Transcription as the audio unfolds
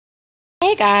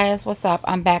Hey guys, what's up?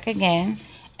 I'm back again,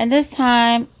 and this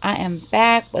time I am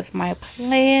back with my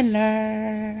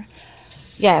planner.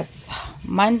 Yes,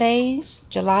 Monday,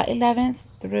 July 11th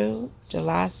through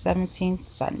July 17th,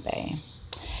 Sunday.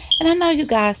 And I know you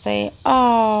guys say,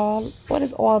 oh, what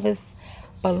is all this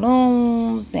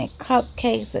balloons and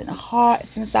cupcakes and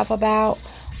hearts and stuff about?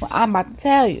 Well, I'm about to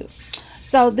tell you.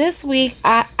 So this week,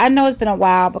 I know it's been a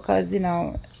while because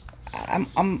I'm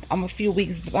a few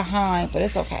weeks behind, but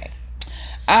it's okay.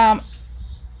 Um,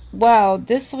 well,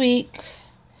 this week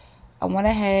I went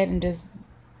ahead and just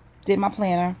did my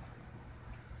planner.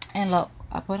 And look,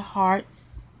 I put hearts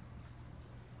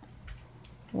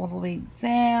all the way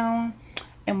down.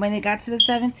 And when it got to the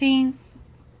 17th,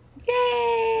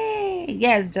 yay!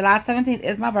 Yes, July 17th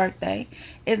is my birthday.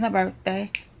 It's my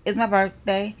birthday. It's my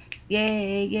birthday.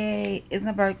 Yay, yay. It's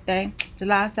my birthday.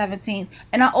 July 17th.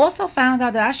 And I also found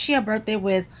out that I share a birthday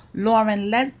with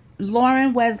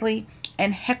Lauren Wesley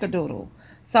and Heckadoodle.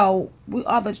 So we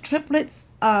are the triplets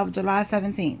of July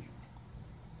 17th.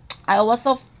 I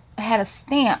also had a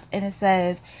stamp and it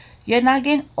says, "You're not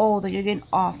getting older, you're getting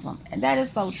awesome." And that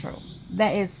is so true.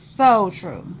 That is so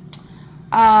true.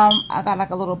 I got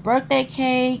like a little birthday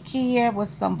cake here with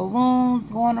some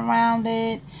balloons going around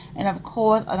it, and of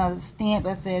course another stamp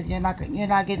that says, "You're not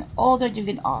getting older, you're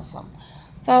getting awesome."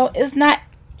 So it's not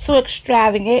too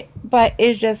extravagant, but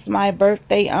it's just my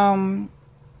birthday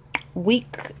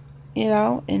week,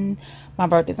 and my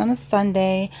birthday's on a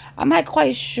Sunday. I'm not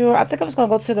quite sure. I think I'm just gonna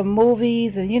go to the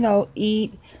movies and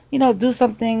eat, do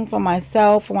something for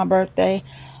myself for my birthday.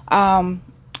 Um,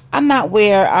 I'm not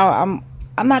where I'm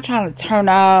not trying to turn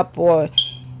up or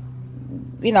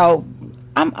you know.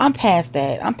 I'm past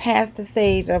that. I'm past the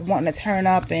stage of wanting to turn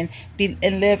up and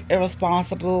live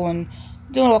irresponsible and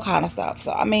doing all kind of stuff.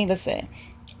 So I mean, listen,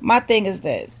 my thing is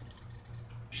this: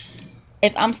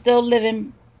 if I'm still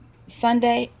living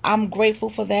Sunday, I'm grateful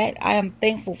for that. I am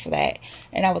thankful for that.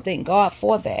 And I would thank God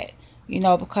for that.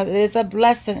 Because it is a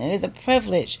blessing, it is a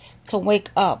privilege to wake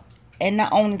up and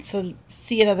not only to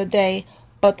see another day,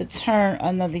 but to turn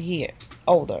another year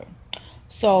older.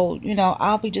 So,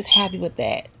 I'll be just happy with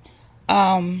that.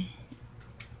 Um,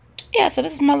 yeah, so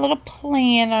this is my little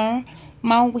planner,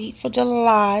 my week for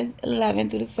July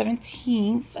 11th through the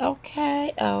 17th.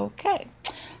 Okay, okay.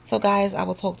 So, guys, I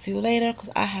will talk to you later because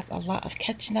I have a lot of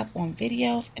catching up on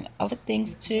videos and other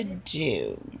things to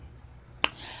do.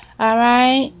 All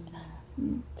right,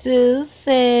 deuces.